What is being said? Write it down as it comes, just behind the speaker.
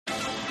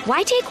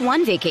Why take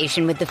one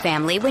vacation with the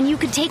family when you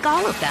could take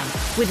all of them?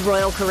 With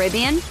Royal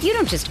Caribbean, you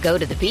don't just go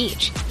to the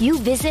beach. You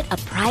visit a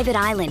private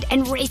island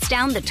and race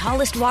down the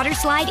tallest water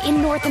slide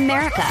in North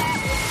America.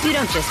 You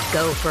don't just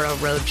go for a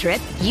road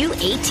trip. You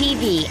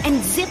ATV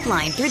and zip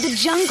line through the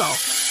jungle.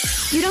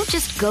 You don't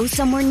just go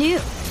somewhere new.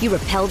 You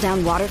rappel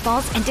down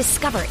waterfalls and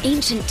discover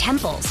ancient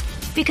temples.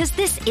 Because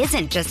this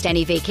isn't just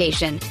any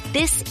vacation.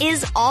 This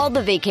is all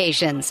the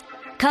vacations.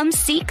 Come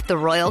seek the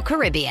Royal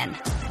Caribbean.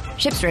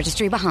 Ships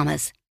Registry,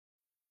 Bahamas.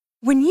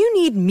 When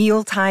you need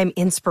mealtime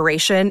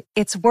inspiration,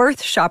 it's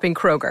worth shopping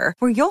Kroger,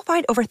 where you'll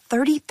find over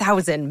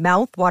 30,000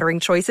 mouth-watering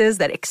choices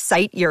that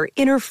excite your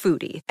inner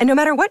foodie. And no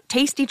matter what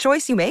tasty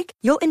choice you make,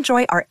 you'll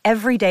enjoy our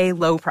everyday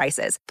low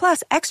prices,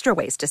 plus extra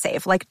ways to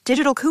save, like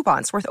digital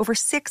coupons worth over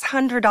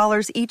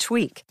 $600 each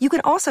week. You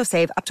can also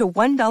save up to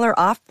 $1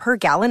 off per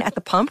gallon at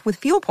the pump with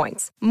fuel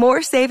points.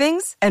 More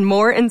savings and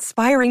more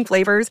inspiring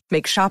flavors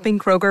make shopping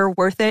Kroger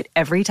worth it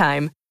every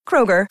time.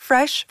 Kroger,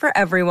 fresh for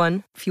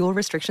everyone. Fuel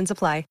restrictions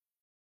apply.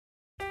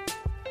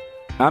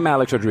 I'm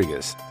Alex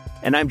Rodriguez.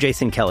 And I'm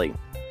Jason Kelly.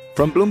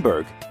 From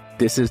Bloomberg,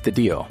 this is The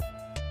Deal.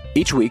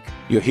 Each week,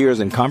 you'll hear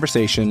us in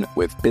conversation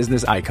with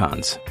business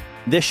icons.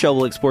 This show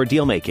will explore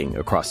deal-making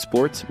across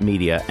sports,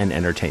 media, and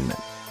entertainment.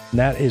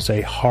 That is a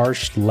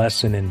harsh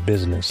lesson in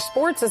business.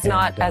 Sports is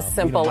not as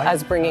simple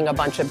as bringing a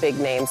bunch of big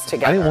names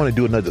together. I didn't want to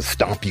do another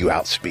stomp you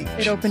out speech.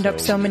 It opened up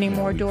so many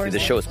more doors. The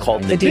show is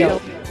called The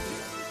Deal.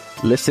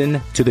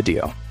 Listen to The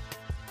Deal.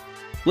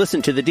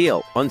 Listen to The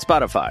Deal on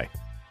Spotify.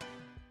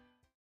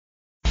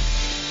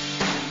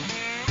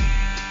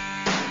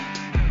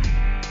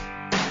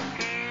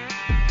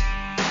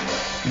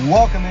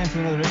 Welcome into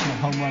another edition of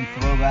Home Run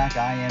Throwback.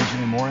 I am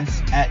Jimmy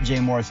Morris at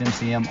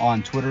JMorrisMCM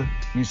on Twitter,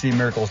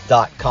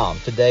 MusicCityMiracles.com.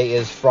 Today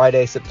is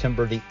Friday,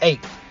 September the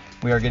 8th.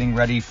 We are getting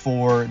ready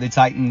for the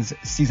Titans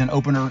season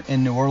opener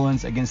in New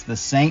Orleans against the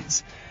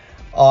Saints.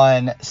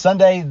 On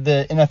Sunday,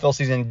 the NFL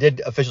season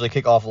did officially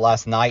kick off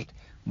last night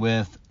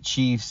with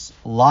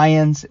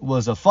Chiefs-Lions. It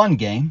was a fun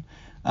game.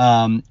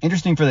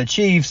 Interesting for the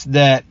Chiefs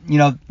that,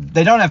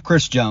 they don't have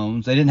Chris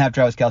Jones. They didn't have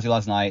Travis Kelce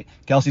last night.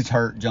 Kelce's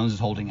hurt. Jones is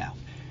holding out.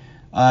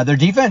 Their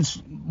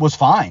defense was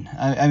fine.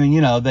 I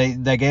mean,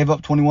 they gave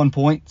up 21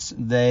 points.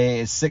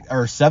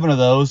 7 of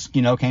those,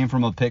 came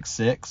from a pick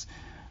six.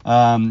 If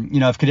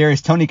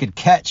Kadarius Toney could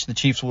catch, the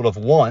Chiefs would have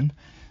won.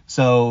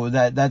 So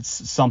that's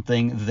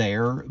something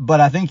there.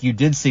 But I think you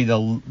did see the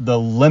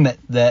limit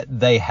that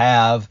they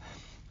have,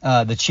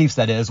 the Chiefs,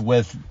 that is,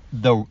 with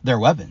their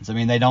weapons. I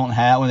mean, when they don't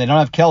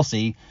have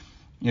Kelce,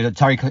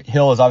 Tyreek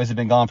Hill has obviously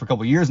been gone for a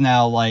couple of years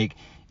now. Like,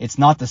 it's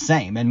not the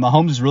same. And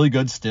Mahomes is really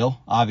good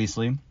still,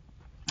 obviously.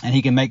 And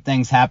he can make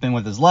things happen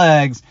with his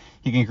legs.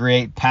 He can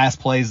create pass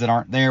plays that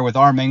aren't there with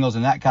arm angles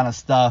and that kind of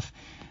stuff.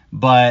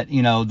 But,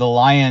 the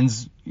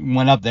Lions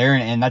went up there,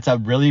 and that's a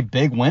really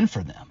big win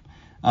for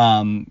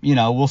them.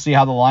 We'll see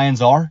how the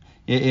Lions are,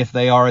 if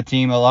they are a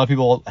team. A lot of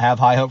people have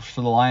high hopes for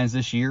the Lions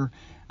this year,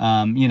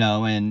 and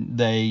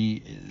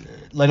they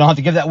don't have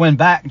to give that win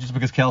back just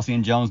because Kelce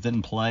and Jones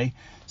didn't play.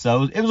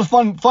 So it was a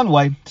fun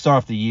way to start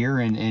off the year.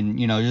 And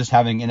just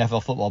having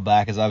NFL football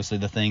back is obviously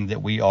the thing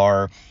that we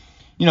are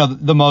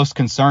the most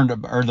concerned,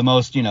 or the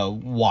most,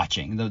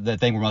 watching, the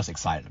thing we're most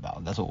excited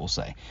about. That's what we'll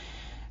say.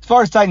 As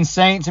far as Titans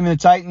Saints, the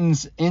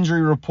Titans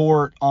injury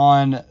report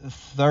on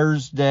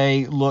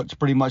Thursday looked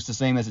pretty much the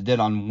same as it did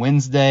on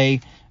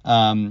Wednesday.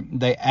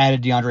 They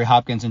added DeAndre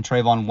Hopkins and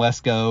Trayvon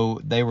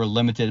Wesco. They were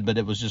limited, but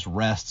it was just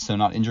rest, so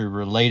not injury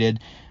related.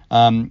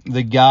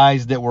 The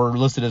guys that were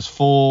listed as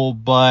full,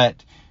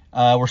 but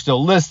were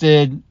still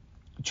listed: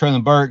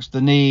 Treylon Burks,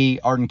 the knee;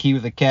 Arden Key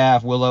with the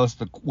calf; Will Levis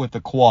with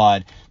the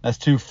quad. That's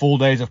 2 full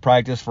days of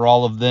practice for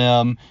all of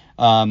them.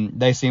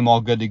 They seem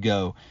all good to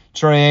go.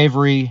 Trey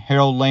Avery,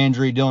 Harold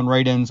Landry, Dylan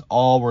Radins,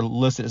 all were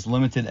listed as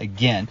limited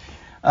again.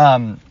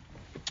 And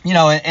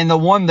the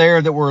one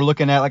there that we're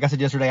looking at, like I said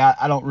yesterday,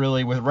 I don't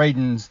really, with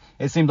Radins,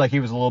 it seemed like he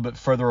was a little bit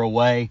further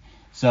away.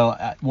 So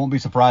I won't be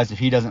surprised if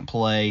he doesn't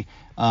play.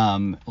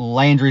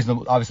 Landry's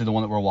obviously the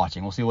one that we're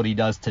watching. We'll see what he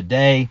does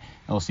today,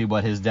 and we'll see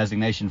what his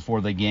designation for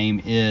the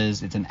game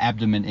is. It's an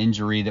abdomen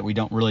injury that we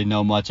don't really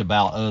know much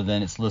about, other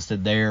than it's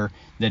listed there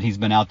that he's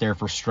been out there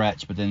for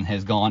stretch, but then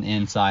has gone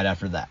inside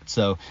after that.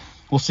 So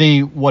we'll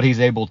see what he's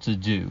able to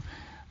do.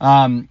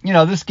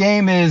 This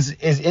game is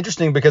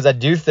interesting because I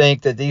do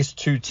think that these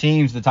two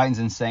teams, the Titans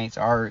and Saints,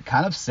 are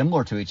kind of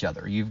similar to each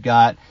other. You've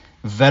got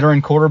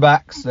veteran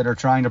quarterbacks that are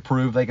trying to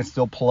prove they can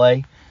still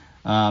play.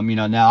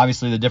 Now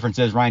obviously the difference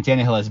is Ryan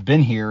Tannehill has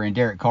been here and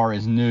Derek Carr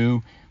is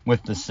new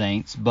with the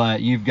Saints,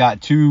 but you've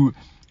got 2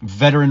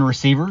 veteran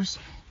receivers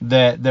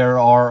that there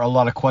are a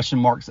lot of question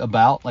marks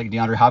about, like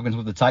DeAndre Hopkins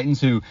with the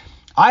Titans, who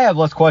I have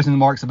less question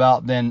marks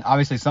about than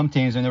obviously some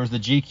teams. And there was the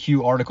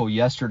GQ article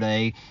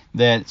yesterday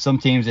that some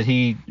teams that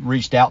he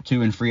reached out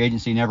to in free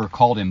agency never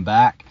called him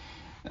back.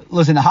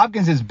 Listen,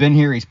 Hopkins has been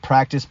here. He's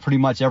practiced pretty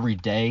much every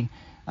day.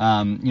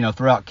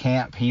 Throughout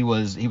camp, he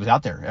was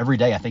out there every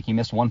day. I think he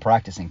missed 1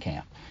 practice in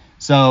camp.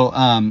 So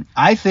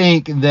I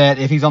think that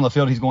if he's on the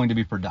field, he's going to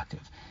be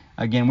productive.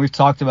 again, we've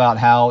talked about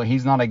how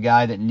he's not a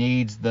guy that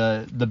needs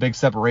the big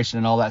separation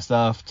and all that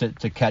stuff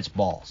to catch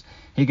balls.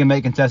 He can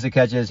make contested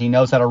catches. He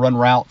knows how to run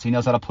routes. He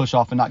knows how to push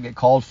off and not get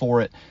called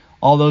for it.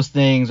 All those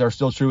things are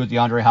still true with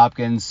DeAndre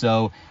Hopkins.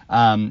 So,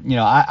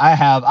 I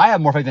have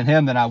more faith in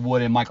him than I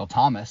would in Michael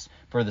Thomas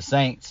for the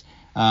Saints.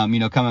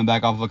 Coming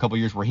back off of a couple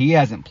years where he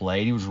hasn't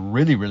played. He was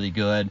really, really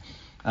good,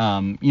 2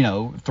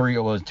 or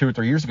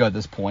 3 years ago at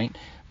this point.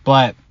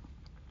 But,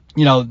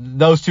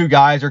 those two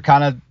guys are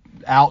kind of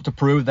out to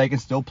prove they can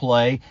still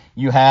play.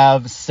 You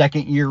have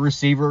second-year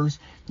receivers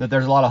that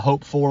there's a lot of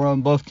hope for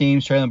them. Both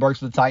teams, Traylon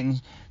Burks with the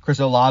Titans, Chris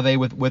Olave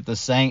with the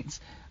Saints.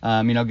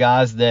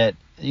 Guys that,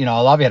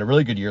 Olave had a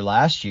really good year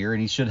last year,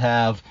 and he should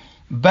have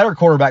better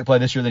quarterback play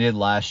this year than he did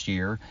last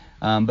year.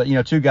 But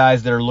two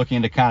guys that are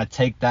looking to kind of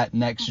take that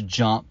next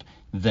jump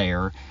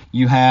there.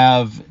 You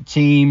have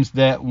teams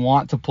that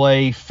want to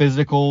play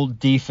physical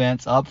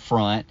defense up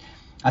front.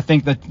 I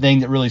think the thing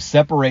that really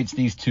separates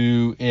these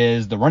two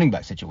is the running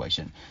back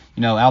situation.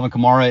 Alvin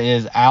Kamara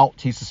is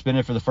out. He's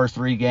suspended for the first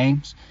 3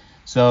 games.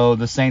 So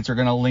the Saints are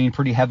going to lean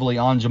pretty heavily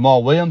on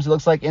Jamal Williams, it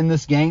looks like, in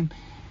this game.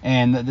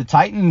 And the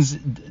Titans'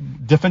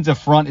 defensive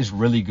front is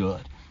really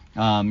good.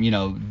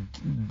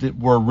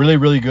 Were really,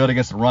 really good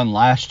against the run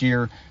last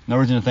year. No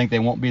reason to think they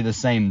won't be the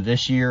same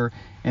this year.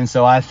 And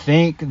so I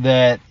think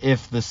that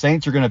if the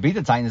Saints are going to beat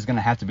the Titans, it's going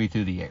to have to be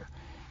through the air.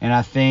 And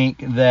I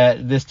think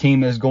that this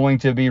team is going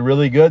to be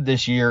really good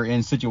this year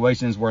in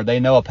situations where they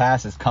know a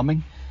pass is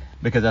coming,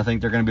 because I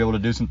think they're going to be able to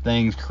do some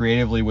things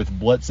creatively with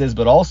blitzes,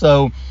 but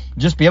also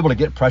just be able to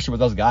get pressure with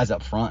those guys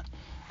up front.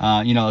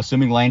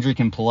 Assuming Landry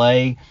can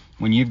play,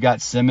 when you've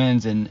got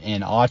Simmons and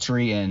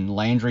Autry and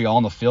Landry all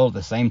on the field at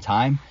the same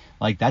time,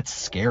 like, that's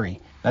scary.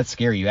 That's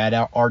scary. You add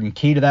Arden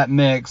Key to that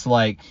mix.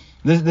 Like,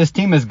 this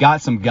team has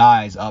got some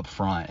guys up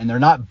front, and they're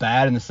not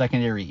bad in the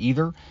secondary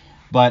either.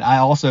 But I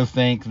also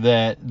think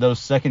that those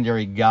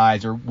secondary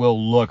guys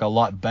will look a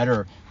lot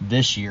better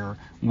this year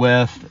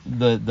with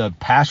the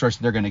pass rush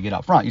they're going to get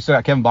up front. You still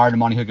got Kevin Byard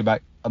and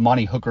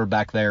Amani Hooker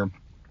back there,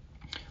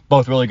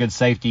 both really good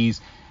safeties.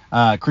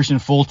 Christian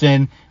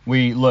Fulton,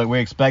 we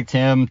expect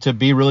him to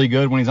be really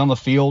good when he's on the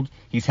field.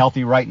 He's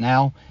healthy right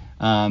now.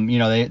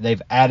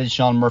 They've added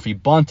Sean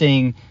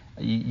Murphy-Bunting.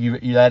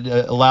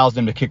 That allows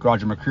them to kick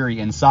Roger McCreary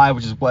inside,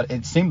 which is what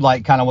it seemed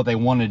like kind of what they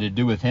wanted to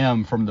do with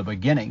him from the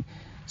beginning.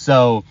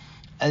 So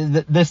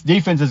this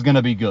defense is going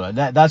to be good.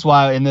 That's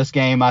why in this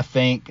game I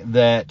think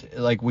that,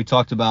 like we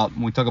talked about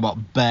when we talk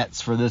about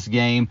bets for this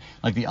game,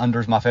 like the under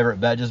is my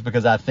favorite bet, just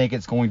because I think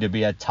it's going to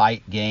be a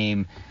tight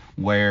game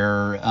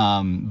where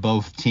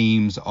both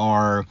teams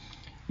are,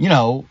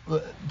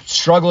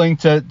 struggling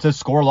to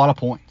score a lot of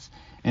points.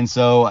 And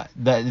so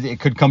that it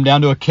could come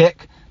down to a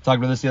kick. I talked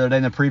about this the other day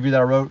in the preview that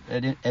I wrote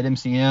at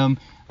MCM.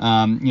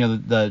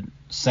 The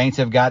Saints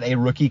have got a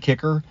rookie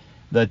kicker.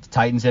 The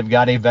Titans have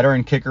got a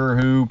veteran kicker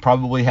who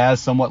probably has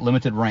somewhat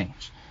limited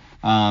range.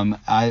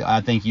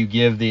 I think you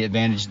give the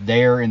advantage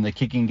there in the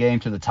kicking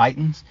game to the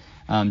Titans,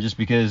 just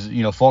because,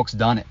 Falk's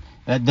done it.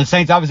 The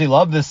Saints obviously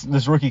love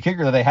this rookie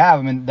kicker that they have.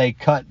 I mean, they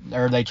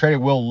traded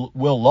Will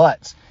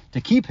Lutz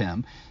to keep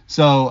him.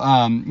 So,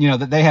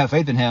 that they have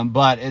faith in him,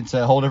 but it's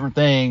a whole different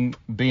thing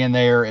being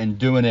there and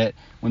doing it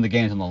when the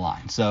game's on the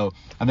line. So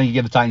I think you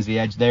give the Titans the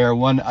edge there.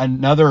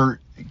 Another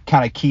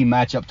kind of key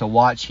matchup to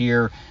watch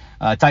here.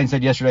 Titans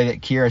said yesterday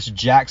that Kearis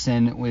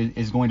Jackson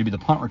is going to be the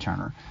punt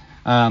returner,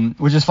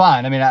 which is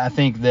fine. I mean, I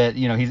think that,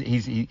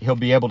 he'll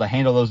be able to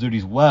handle those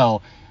duties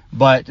well.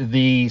 But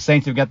the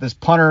Saints have got this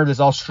punter, this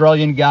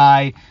Australian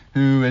guy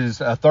who is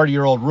a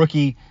 30-year-old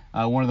rookie.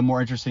 One of the more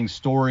interesting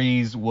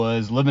stories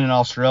was living in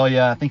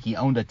Australia. I think he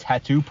owned a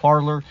tattoo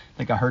parlor. I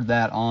think I heard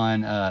that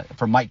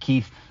from Mike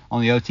Keith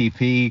on the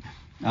OTP.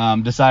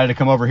 Decided to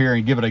come over here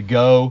and give it a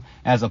go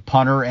as a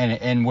punter,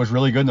 and was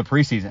really good in the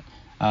preseason.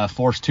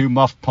 Forced 2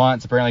 muff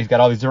punts. Apparently he's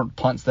got all these different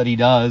punts that he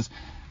does,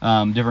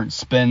 different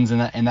spins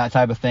and that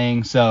type of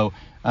thing. So,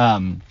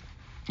 the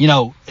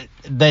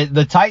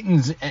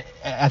Titans,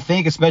 I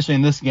think, especially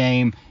in this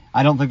game,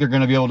 I don't think they're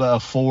going to be able to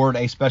afford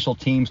a special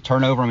teams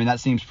turnover. I mean,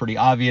 that seems pretty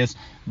obvious.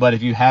 But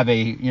if you have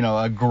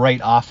a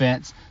great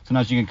offense,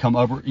 sometimes you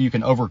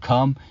can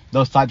overcome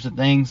those types of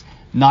things.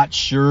 Not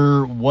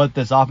sure what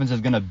this offense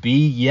is going to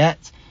be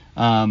yet.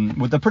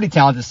 With a pretty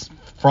talented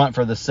front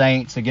for the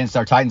Saints against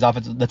the Titans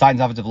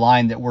offensive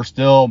line that we're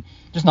still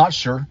just not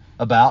sure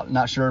about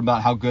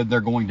how good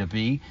they're going to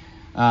be.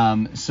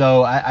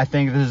 So I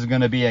think this is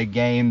going to be a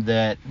game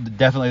that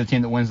definitely the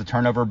team that wins the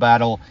turnover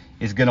battle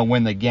is going to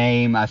win the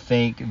game. I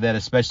think that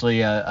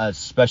especially a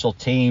special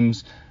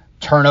teams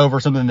turnover,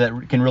 something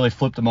that can really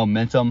flip the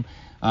momentum,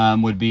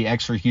 would be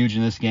extra huge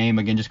in this game,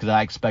 again, just because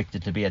I expect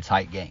it to be a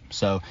tight game.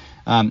 So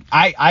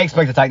I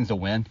expect the Titans to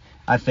win.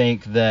 I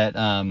think that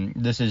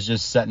this is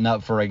just setting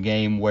up for a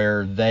game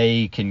where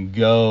they can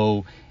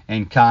go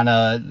and kind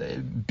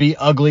of be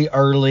ugly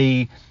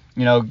early.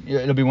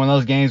 It'll be one of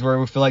those games where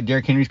we feel like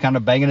Derrick Henry's kind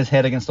of banging his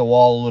head against the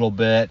wall a little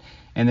bit,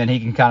 and then he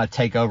can kind of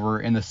take over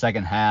in the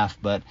second half.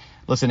 But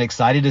listen,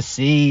 excited to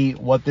see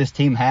what this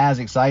team has,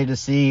 excited to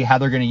see how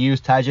they're going to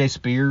use Tyjae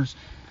Spears.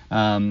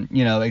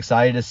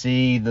 Excited to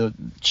see the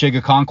Chig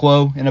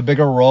Okonkwo in a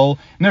bigger role.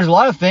 And there's a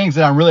lot of things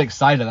that I'm really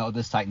excited about with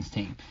this Titans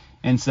team.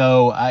 And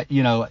so,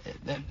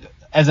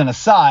 as an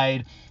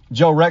aside,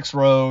 Joe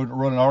Rexrode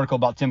wrote an article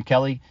about Tim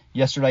Kelly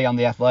yesterday on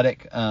The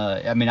Athletic.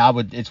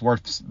 It's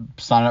worth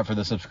signing up for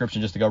the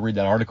subscription just to go read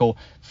that article.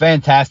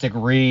 Fantastic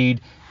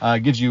read.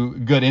 Gives you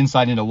good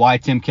insight into why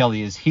Tim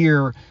Kelly is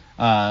here.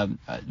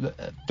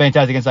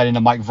 Fantastic insight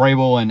into Mike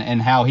Vrabel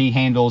and how he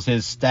handles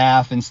his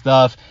staff and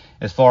stuff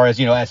as far as,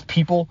 as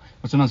people.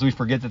 But sometimes we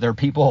forget that they're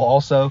people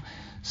also.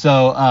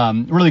 So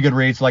really good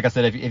read. So like I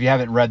said, if you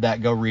haven't read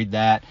that, go read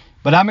that.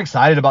 But I'm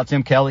excited about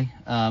Tim Kelly.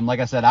 Like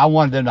I said, I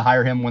wanted them to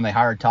hire him when they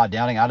hired Todd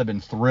Downing. I'd have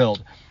been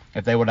thrilled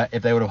if they would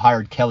have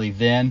hired Kelly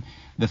then.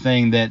 The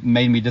thing that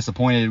made me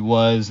disappointed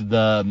was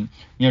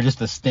just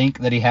the stink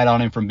that he had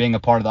on him from being a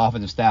part of the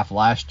offensive staff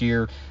last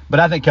year. But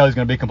I think Kelly's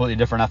going to be completely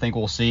different. I think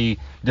we'll see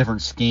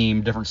different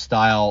scheme, different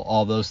style,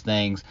 all those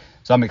things.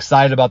 So I'm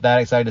excited about that.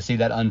 Excited to see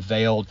that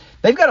unveiled.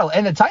 And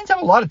the Titans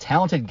have a lot of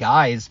talented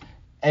guys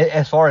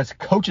as far as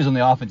coaches on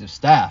the offensive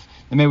staff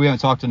that maybe we haven't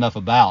talked enough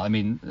about. I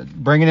mean,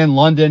 bringing in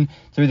London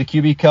to be the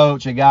QB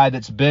coach, a guy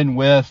that's been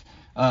with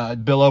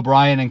Bill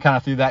O'Brien and kind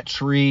of through that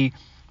tree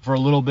for a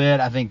little bit.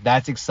 I think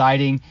that's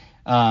exciting.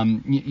 I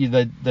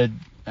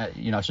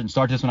shouldn't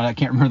start this one. I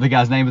can't remember the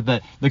guy's name,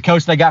 but the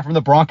coach they got from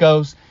the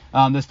Broncos,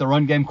 that's the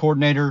run game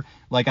coordinator.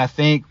 Like, I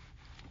think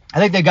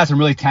they've got some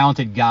really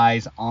talented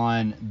guys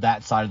on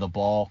that side of the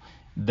ball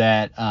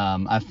that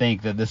I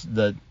think that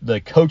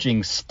the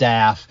coaching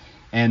staff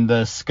and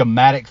the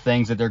schematic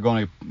things that they're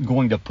going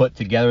to put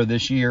together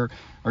this year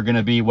are going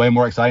to be way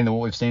more exciting than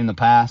what we've seen in the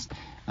past.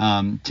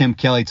 Tim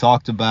Kelly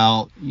talked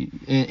about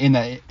in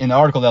the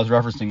article that I was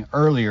referencing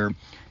earlier.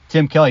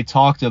 Tim Kelly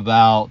talked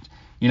about,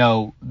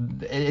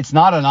 it's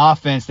not an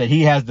offense that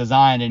he has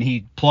designed and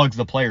he plugs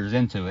the players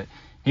into it.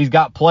 He's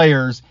got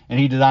players and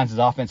he designs his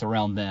offense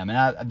around them. And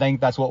I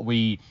think that's what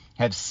we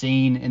have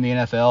seen in the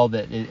NFL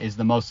that is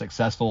the most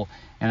successful.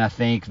 And I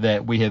think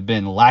that we have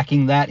been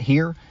lacking that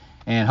here.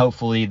 And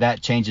hopefully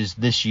that changes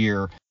this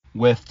year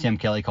with Tim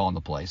Kelly calling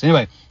the plays.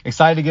 Anyway,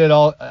 excited to get it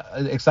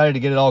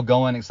all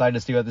going. Excited to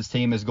see what this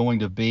team is going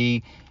to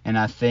be. And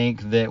I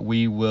think that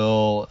we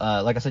will,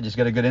 like I said, just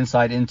get a good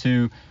insight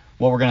into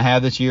what we're going to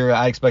have this year.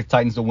 I expect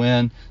Titans to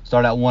win,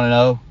 start out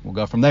 1-0. We'll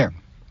go from there.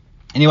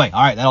 Anyway,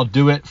 all right, that'll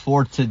do it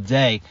for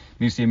today.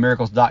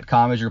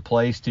 MusicCityMiracles.com is your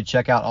place to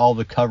check out all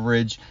the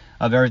coverage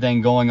of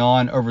everything going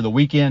on over the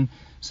weekend.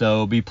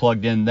 So be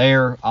plugged in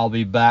there. I'll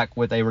be back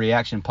with a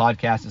reaction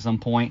podcast at some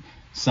point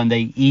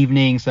Sunday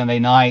evening, Sunday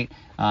night.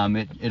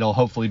 It'll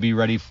hopefully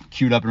be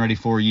queued up and ready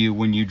for you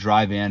when you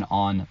drive in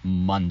on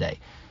Monday.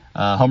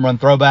 Home Run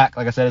Throwback,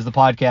 like I said, is the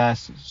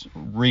podcast.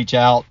 Reach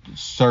out,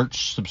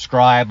 search,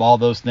 subscribe, all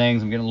those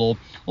things. I'm getting a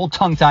little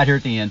tongue-tied here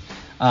at the end.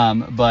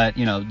 But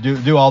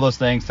do all those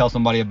things. Tell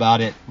somebody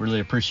about it. Really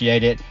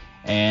appreciate it.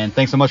 And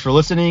thanks so much for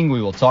listening.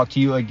 We will talk to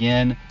you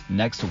again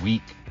next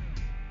week.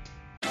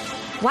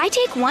 Why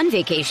take one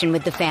vacation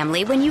with the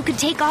family when you could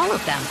take all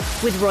of them?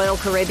 With Royal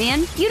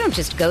Caribbean, you don't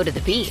just go to the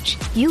beach.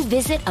 You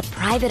visit a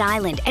private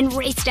island and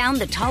race down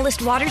the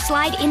tallest water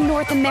slide in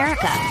North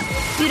America.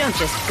 You don't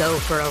just go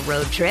for a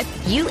road trip.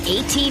 You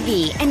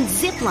ATV and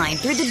zip line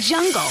through the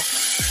jungle.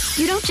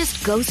 You don't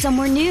just go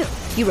somewhere new.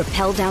 You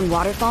rappel down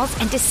waterfalls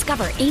and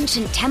discover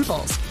ancient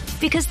temples.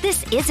 Because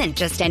this isn't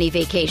just any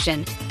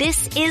vacation.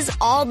 This is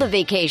all the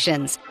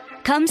vacations.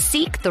 Come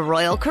seek the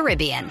Royal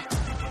Caribbean.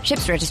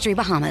 Ships Registry,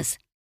 Bahamas.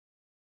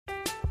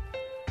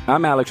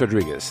 I'm Alex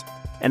Rodriguez.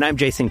 And I'm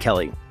Jason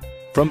Kelly.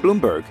 From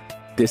Bloomberg,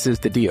 this is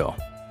The Deal.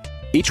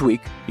 Each week,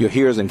 you'll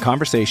hear us in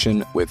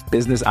conversation with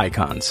business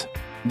icons.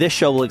 This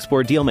show will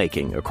explore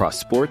deal-making across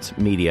sports,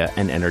 media,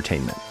 and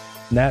entertainment.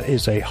 That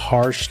is a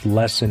harsh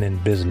lesson in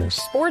business.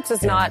 Sports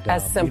is not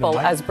as simple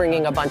as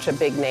bringing a bunch of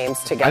big names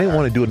together. I didn't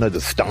want to do another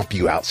stomp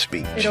you out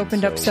speech. It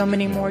opened up so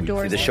many more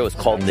doors. The show is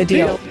called The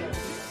Deal.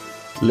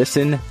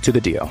 Listen to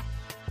The Deal.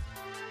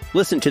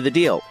 Listen to The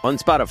Deal on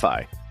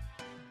Spotify.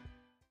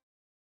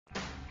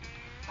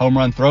 Home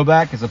Run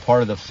Throwback is a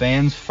part of the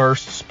Fans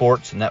First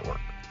Sports Network.